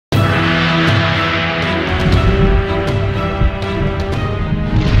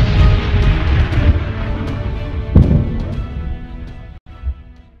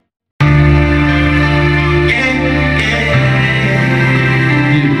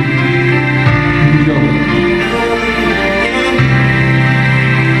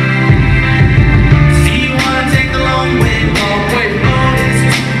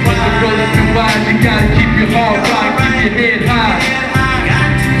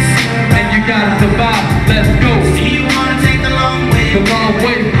gotta survive. Let's go. You wanna take the long way. The long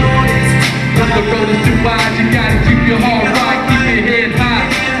way. But the road is too wide. You gotta keep your heart right, keep your head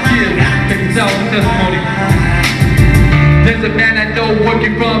high. Yeah, take this out with testimony. There's a man I know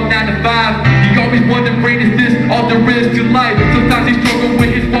working from 9 to 5. He always wondering, is this all there is to life? Sometimes he struggles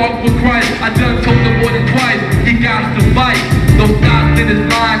with his walk with Christ. I done told him more than twice, he got to fight those thoughts in his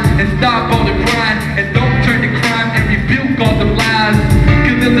mind and stop all the crying and don't turn to crime and rebuke all the lies.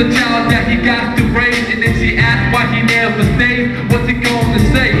 Cause there's a child that he got to raise, and then she asked why he never stayed. What's he going to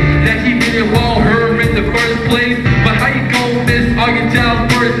say? That he didn't want her in the first place. But how you gonna miss all your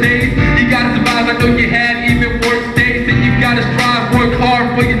child's birthdays? You gotta survive, I know you had even worse days. And you gotta strive, work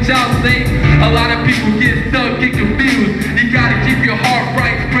hard for your child's sake. A lot of people get stuck, get confused. You gotta keep your heart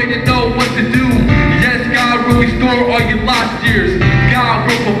right, pray to know what to do. Yes, God will restore all your lost years. God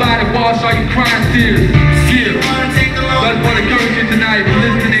will provide and wash all your crying tears. Yeah. That's what I encourage you tonight,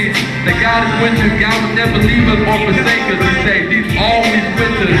 listening. That God is with you. God will never leave us or forsake us. He says He's always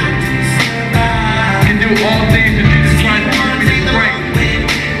with us. You can do all things through Jesus Christ who gives me the strength.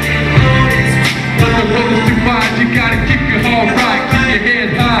 But the road is too wide. You gotta keep your heart right, keep your head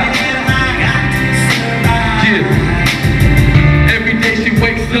high. Yeah. Every day she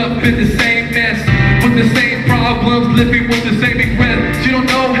wakes up in the same mess, with the same problems, living with the same regrets. She don't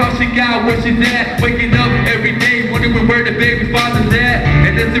know how she got where she's at, waking up every day wondering where the baby father's at.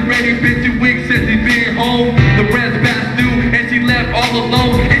 And it's already been 2 weeks since he's been home. The rest passed through and she left all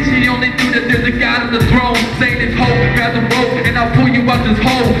alone. And she only knew that there's a God on the throne, saying it's hope, grab the rope and I'll pull you out this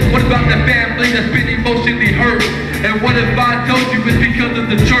hole. What about the family that's been emotionally hurt? And what if I told you it's because of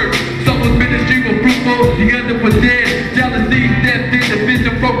the church? Someone's ministry was fruitful, the other was dead. Jealousy stepped in, the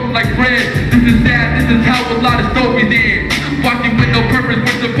vision broken like bread. This is sad, this is how a lot of stories end. Walking with no purpose,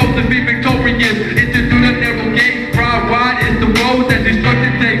 we're supposed to be victorious. It's just through the narrow gate, broad wide is the road that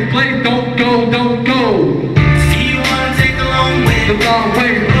destruction takes place. Don't go, don't go. You wanna take the long way. The long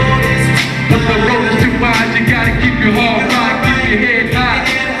way. But the road is too wide, you gotta keep your heart right, keep your head high.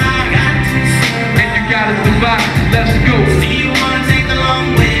 And you gotta survive, let's go. You wanna take the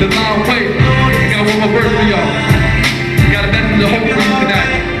long way. The long way. I got one more verse for y'all. Got a message of hope for you tonight.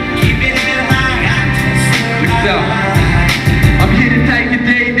 Keep it high. Check this out. I'm here to tell you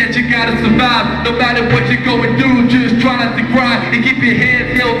today that you gotta survive. No matter what you're going through, just try not to cry and keep your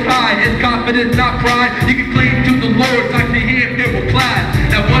head held high. It's confidence, not pride. You can cling to the Lord like the hand never applied.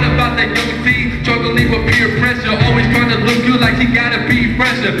 Now what about that young teen struggling with peer pressure, always trying to look good like she gotta be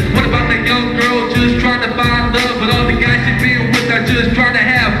fresher? What about that young girl just trying to find love, but all the guys she been with are just trying to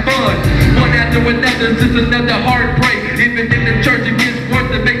have fun? One after another, just another heartbreak. Even in the church it gets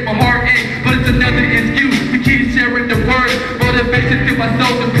worse to make my heart ache, but it's another excuse. We keep sharing the word, motivation to my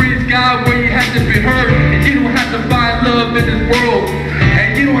soul to praise God where you have to be heard. And you don't have to find love in this world,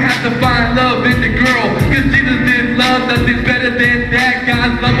 and you don't have to find love in the girl, cause Jesus did love, nothing better than that.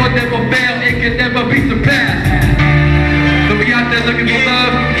 God's love will never fail, it can never be surpassed. So we out there looking for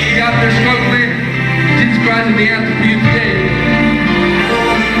love, we out there struggling. Jesus Christ is the answer for you today.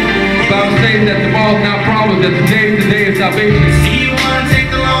 The Bible says that tomorrow's not promised, that today is the day of salvation. You wanna take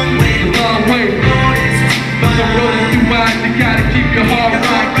the long way. The long way. But the road